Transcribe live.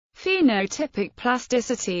Phenotypic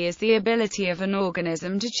plasticity is the ability of an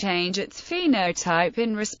organism to change its phenotype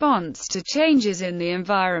in response to changes in the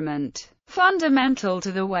environment, fundamental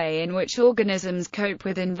to the way in which organisms cope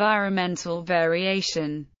with environmental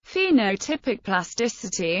variation. Phenotypic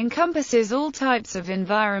plasticity encompasses all types of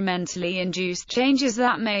environmentally induced changes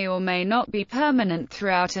that may or may not be permanent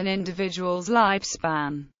throughout an individual's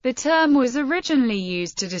lifespan. The term was originally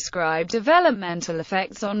used to describe developmental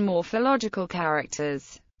effects on morphological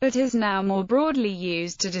characters, but is now more broadly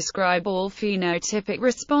used to describe all phenotypic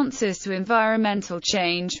responses to environmental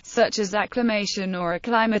change, such as acclimation or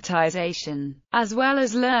acclimatization, as well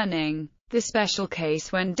as learning. The special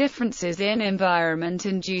case when differences in environment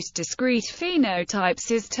induce discrete phenotypes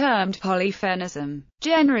is termed polyphenism.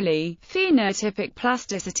 Generally, phenotypic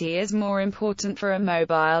plasticity is more important for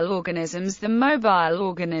immobile organisms than mobile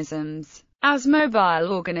organisms, as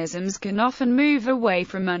mobile organisms can often move away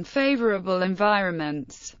from unfavorable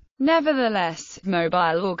environments. Nevertheless,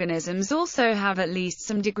 mobile organisms also have at least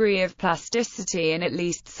some degree of plasticity in at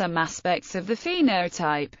least some aspects of the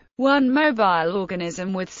phenotype. One mobile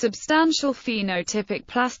organism with substantial phenotypic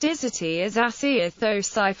plasticity is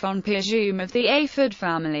Asiathosiphon piageum of the aphid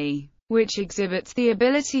family, which exhibits the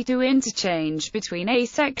ability to interchange between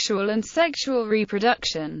asexual and sexual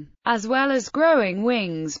reproduction, as well as growing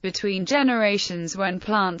wings between generations when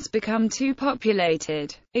plants become too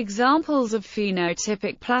populated. Examples of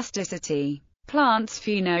phenotypic plasticity. Plants'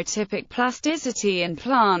 phenotypic plasticity in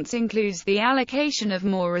plants includes the allocation of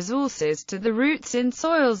more resources to the roots in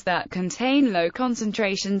soils that contain low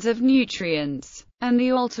concentrations of nutrients, and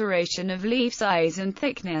the alteration of leaf size and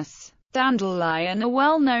thickness. Dandelion are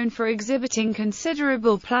well known for exhibiting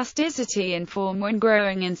considerable plasticity in form when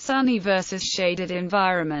growing in sunny versus shaded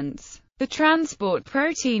environments. The transport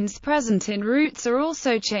proteins present in roots are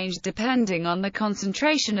also changed depending on the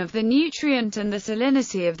concentration of the nutrient and the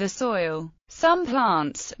salinity of the soil. Some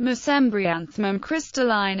plants, Mesembryanthemum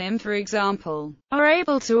crystallinum for example, are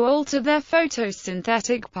able to alter their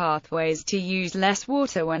photosynthetic pathways to use less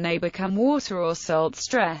water when they become water or salt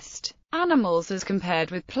stressed. Animals as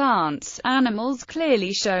compared with plants, animals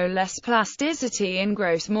clearly show less plasticity in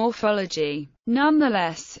gross morphology.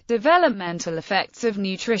 Nonetheless, developmental effects of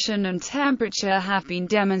nutrition and temperature have been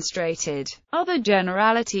demonstrated. Other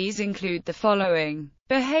generalities include the following.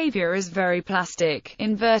 Behavior is very plastic.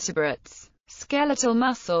 Invertebrates. Skeletal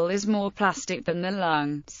muscle is more plastic than the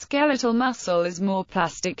lung. Skeletal muscle is more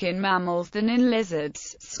plastic in mammals than in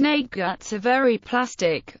lizards. Snake guts are very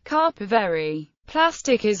plastic. Carp are very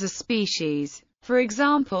plastic as a species. For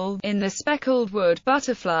example, in the speckled wood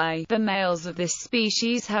butterfly, the males of this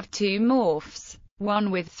species have two morphs,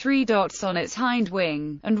 one with 3 dots on its hind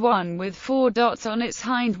wing, and one with 4 dots on its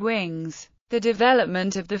hind wings. The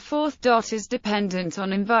development of the fourth dot is dependent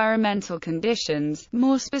on environmental conditions,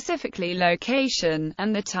 more specifically location,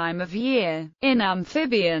 and the time of year. In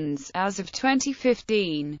amphibians, as of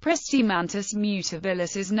 2015, Pristimantis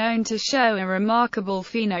mutabilis is known to show a remarkable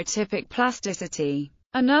phenotypic plasticity.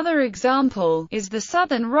 Another example is the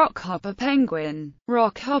southern rockhopper penguin.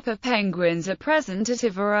 Rockhopper penguins are present at a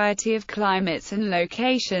variety of climates and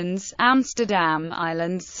locations: Amsterdam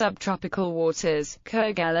Islands subtropical waters,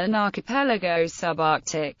 Kerguelen archipelago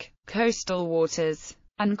subarctic, coastal waters,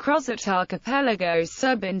 and Crozet archipelago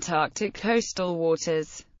subantarctic coastal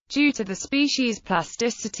waters. Due to the species'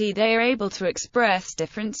 plasticity, they are able to express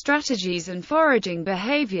different strategies and foraging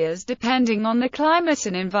behaviors depending on the climate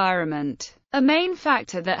and environment. A main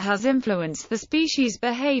factor that has influenced the species'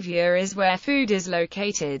 behavior is where food is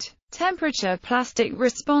located. Temperature. Plastic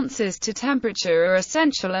responses to temperature are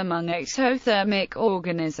essential among ectothermic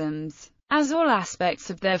organisms, as all aspects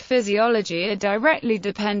of their physiology are directly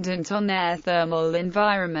dependent on their thermal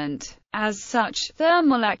environment. As such,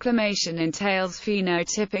 thermal acclimation entails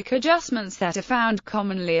phenotypic adjustments that are found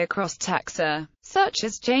commonly across taxa, such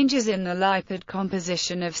as changes in the lipid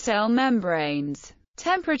composition of cell membranes.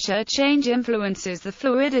 Temperature change influences the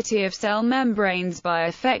fluidity of cell membranes by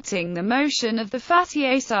affecting the motion of the fatty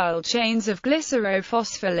acyl chains of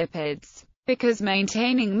glycerophospholipids. Because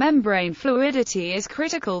maintaining membrane fluidity is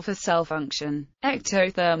critical for cell function,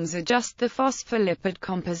 ectotherms adjust the phospholipid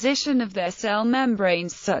composition of their cell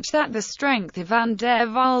membranes such that the strength of van der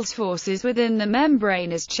Waals forces within the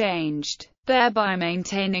membrane is changed, thereby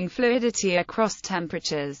maintaining fluidity across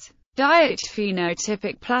temperatures. Diet.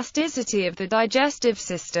 Phenotypic plasticity of the digestive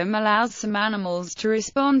system allows some animals to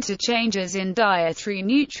respond to changes in dietary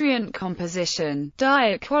nutrient composition,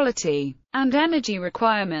 diet quality, and energy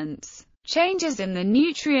requirements. Changes in the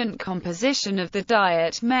nutrient composition of the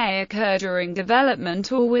diet may occur during development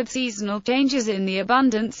or with seasonal changes in the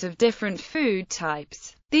abundance of different food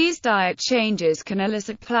types. These diet changes can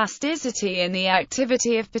elicit plasticity in the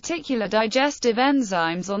activity of particular digestive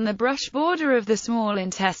enzymes on the brush border of the small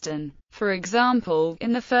intestine. For example,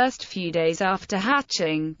 in the first few days after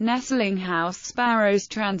hatching, nestling house sparrows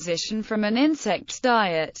transition from an insect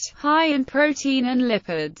diet, high in protein and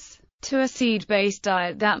lipids, to a seed-based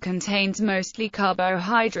diet that contains mostly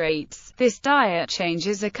carbohydrates. This diet change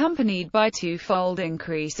is accompanied by twofold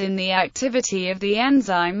increase in the activity of the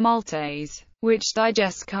enzyme maltase, which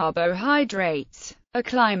digests carbohydrates.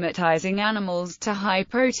 Acclimatizing animals to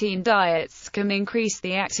high-protein diets can increase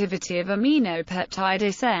the activity of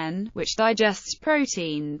aminopeptidase N, which digests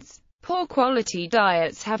proteins. Poor-quality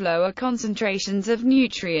diets have lower concentrations of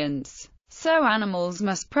nutrients, so animals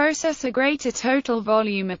must process a greater total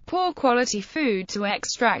volume of poor-quality food to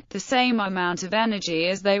extract the same amount of energy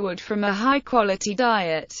as they would from a high-quality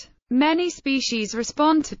diet. Many species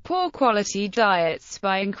respond to poor-quality diets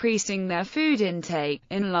by increasing their food intake,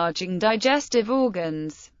 enlarging digestive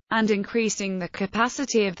organs, and increasing the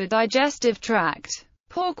capacity of the digestive tract.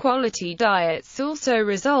 Poor-quality diets also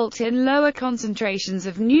result in lower concentrations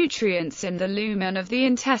of nutrients in the lumen of the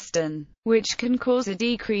intestine, which can cause a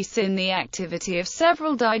decrease in the activity of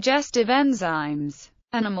several digestive enzymes.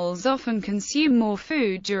 Animals often consume more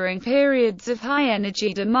food during periods of high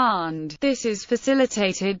energy demand. This is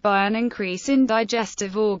facilitated by an increase in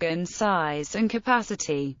digestive organ size and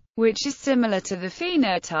capacity, which is similar to the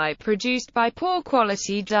phenotype produced by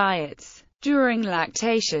poor-quality diets. During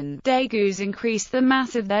lactation, dagus increase the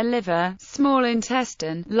mass of their liver, small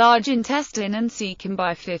intestine, large intestine and cecum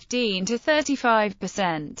by 15 to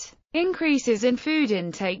 35%. Increases in food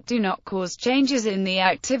intake do not cause changes in the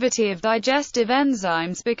activity of digestive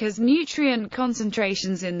enzymes because nutrient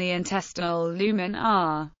concentrations in the intestinal lumen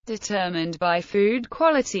are determined by food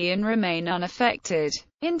quality and remain unaffected.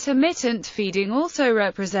 Intermittent feeding also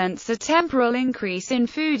represents a temporal increase in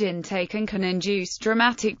food intake and can induce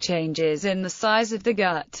dramatic changes in the size of the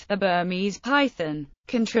gut. A Burmese python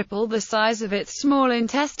can triple the size of its small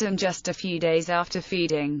intestine just a few days after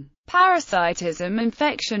feeding. Parasitism.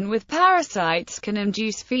 Infection with parasites can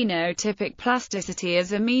induce phenotypic plasticity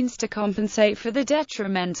as a means to compensate for the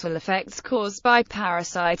detrimental effects caused by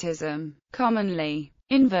parasitism. Commonly,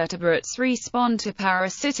 invertebrates respond to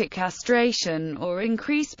parasitic castration or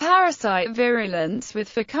increase parasite virulence with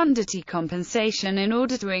fecundity compensation in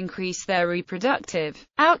order to increase their reproductive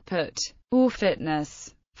output or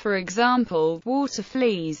fitness. For example, water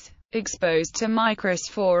fleas exposed to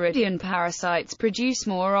microsporidian parasites produce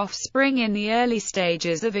more offspring in the early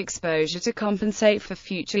stages of exposure to compensate for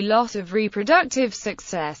future loss of reproductive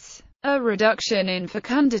success. A reduction in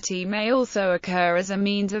fecundity may also occur as a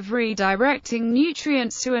means of redirecting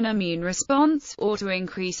nutrients to an immune response, or to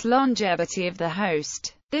increase longevity of the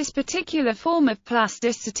host. This particular form of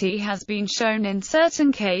plasticity has been shown in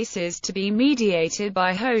certain cases to be mediated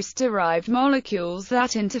by host-derived molecules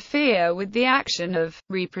that interfere with the action of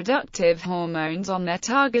reproductive hormones on their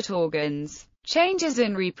target organs. Changes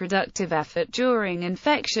in reproductive effort during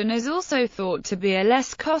infection is also thought to be a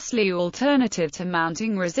less costly alternative to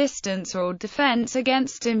mounting resistance or defense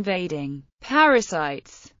against invading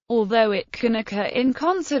parasites. Although it can occur in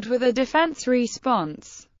concert with a defense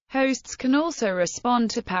response, hosts can also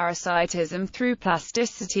respond to parasitism through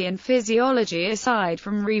plasticity and physiology aside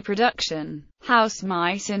from reproduction. House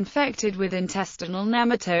mice infected with intestinal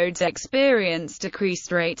nematodes experience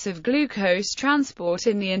decreased rates of glucose transport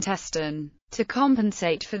in the intestine. To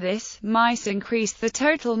compensate for this, mice increase the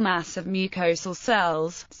total mass of mucosal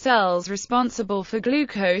cells responsible for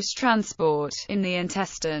glucose transport, in the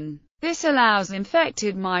intestine. This allows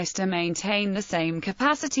infected mice to maintain the same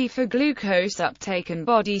capacity for glucose uptake and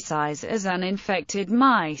body size as uninfected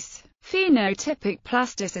mice. Phenotypic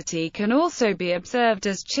plasticity can also be observed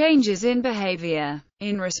as changes in behavior.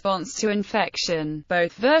 In response to infection,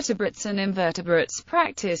 both vertebrates and invertebrates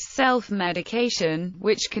practice self-medication,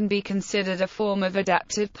 which can be considered a form of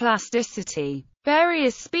adaptive plasticity.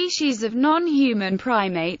 Various species of non-human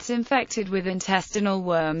primates infected with intestinal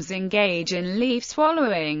worms engage in leaf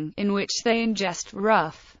swallowing, in which they ingest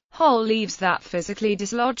rough, whole leaves that physically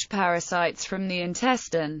dislodge parasites from the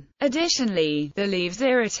intestine. Additionally, the leaves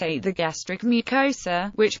irritate the gastric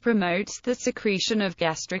mucosa, which promotes the secretion of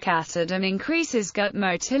gastric acid and increases gut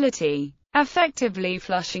motility, effectively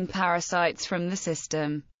flushing parasites from the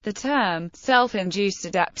system. The term self-induced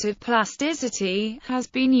adaptive plasticity has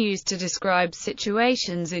been used to describe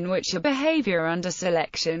situations in which a behavior under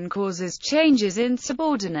selection causes changes in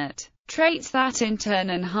subordinate traits that in turn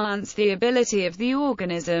enhance the ability of the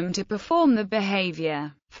organism to perform the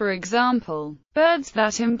behavior. For example, birds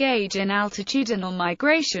that engage in altitudinal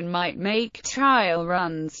migration might make trial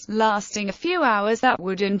runs, lasting a few hours, that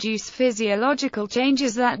would induce physiological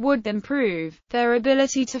changes that would improve their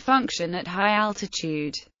ability to function at high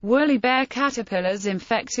altitude. Woolly bear caterpillars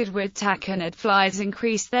infected with tachinid flies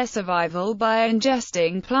increase their survival by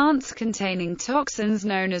ingesting plants containing toxins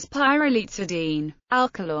known as pyrrolizidine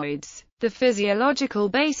alkaloids. The physiological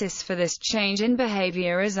basis for this change in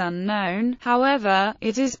behavior is unknown. However,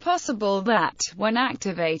 it is possible that, when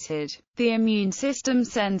activated, the immune system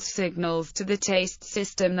sends signals to the taste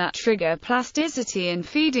system that trigger plasticity and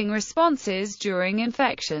feeding responses during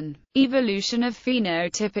infection. Evolution of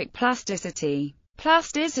phenotypic plasticity.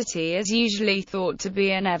 Plasticity is usually thought to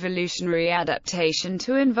be an evolutionary adaptation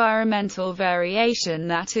to environmental variation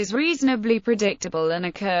that is reasonably predictable and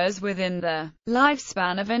occurs within the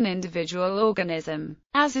lifespan of an individual organism,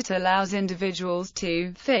 as it allows individuals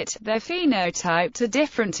to fit their phenotype to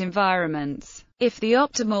different environments. If the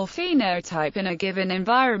optimal phenotype in a given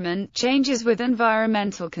environment changes with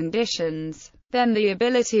environmental conditions, then the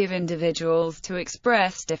ability of individuals to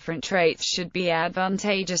express different traits should be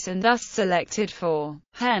advantageous and thus selected for.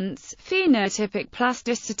 Hence, phenotypic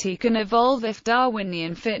plasticity can evolve if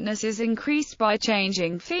Darwinian fitness is increased by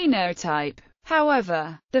changing phenotype.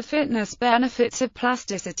 However, the fitness benefits of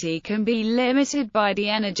plasticity can be limited by the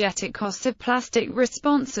energetic costs of plastic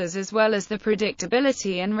responses as well as the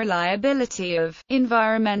predictability and reliability of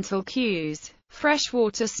environmental cues.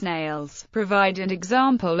 Freshwater snails provide an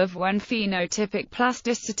example of when phenotypic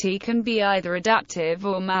plasticity can be either adaptive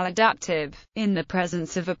or maladaptive. In the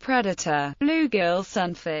presence of a predator, bluegill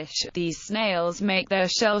sunfish, these snails make their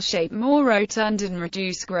shell shape more rotund and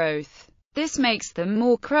reduce growth. This makes them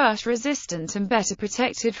more crush-resistant and better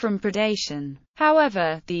protected from predation.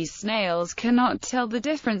 However, these snails cannot tell the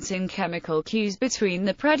difference in chemical cues between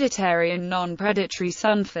the predatory and non-predatory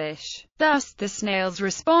sunfish. Thus, the snails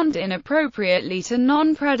respond inappropriately to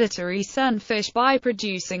non-predatory sunfish by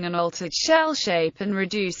producing an altered shell shape and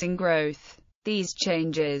reducing growth. These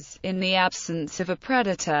changes, in the absence of a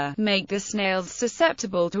predator, make the snails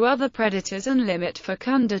susceptible to other predators and limit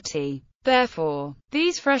fecundity. Therefore,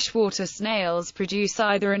 these freshwater snails produce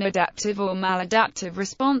either an adaptive or maladaptive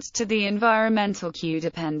response to the environmental cue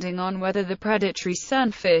depending on whether the predatory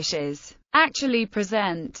sunfish is actually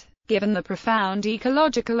present. Given the profound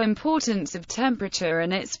ecological importance of temperature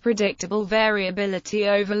and its predictable variability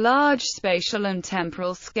over large spatial and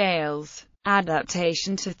temporal scales,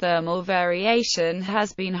 adaptation to thermal variation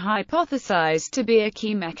has been hypothesized to be a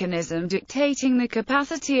key mechanism dictating the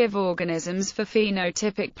capacity of organisms for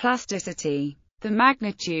phenotypic plasticity. The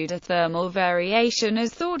magnitude of thermal variation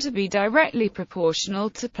is thought to be directly proportional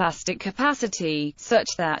to plastic capacity, such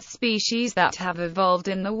that species that have evolved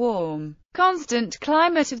in the warm, constant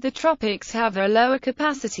climate of the tropics have a lower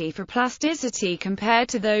capacity for plasticity compared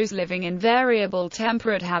to those living in variable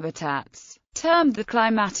temperate habitats, termed the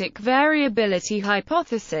climatic variability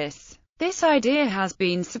hypothesis. This idea has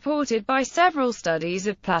been supported by several studies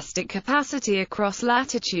of plastic capacity across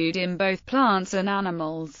latitude in both plants and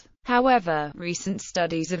animals. However, recent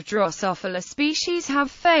studies of Drosophila species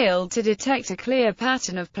have failed to detect a clear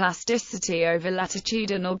pattern of plasticity over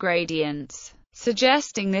latitudinal gradients,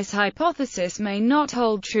 suggesting this hypothesis may not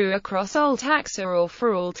hold true across all taxa or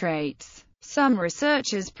for all traits. Some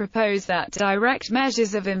researchers propose that direct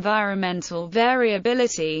measures of environmental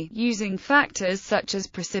variability, using factors such as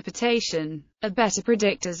precipitation, are better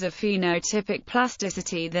predictors of phenotypic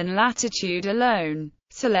plasticity than latitude alone.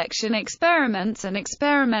 Selection experiments and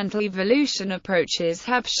experimental evolution approaches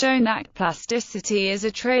have shown that plasticity is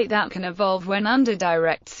a trait that can evolve when under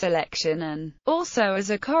direct selection and also as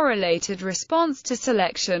a correlated response to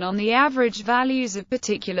selection on the average values of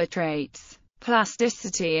particular traits.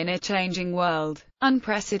 Plasticity in a changing world.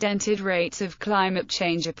 Unprecedented rates of climate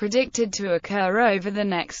change are predicted to occur over the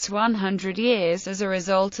next 100 years as a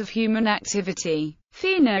result of human activity.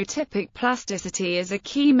 Phenotypic plasticity is a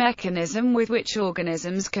key mechanism with which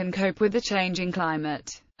organisms can cope with the changing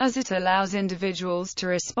climate, as it allows individuals to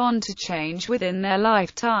respond to change within their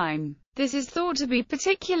lifetime. This is thought to be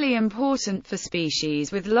particularly important for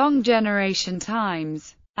species with long generation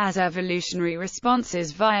times, as evolutionary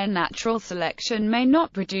responses via natural selection may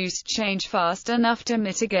not produce change fast enough to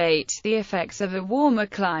mitigate the effects of a warmer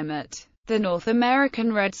climate. The North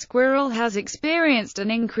American red squirrel has experienced an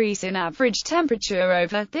increase in average temperature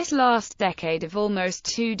over this last decade of almost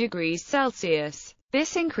 2 degrees Celsius.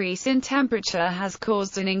 This increase in temperature has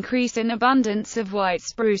caused an increase in abundance of white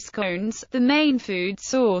spruce cones, the main food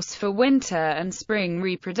source for winter and spring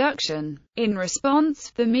reproduction. In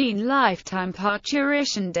response, the mean lifetime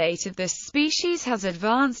parturition date of this species has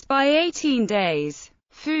advanced by 18 days.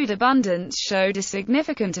 Food abundance showed a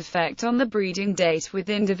significant effect on the breeding date with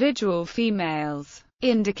individual females,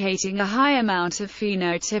 indicating a high amount of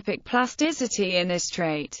phenotypic plasticity in this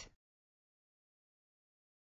trait.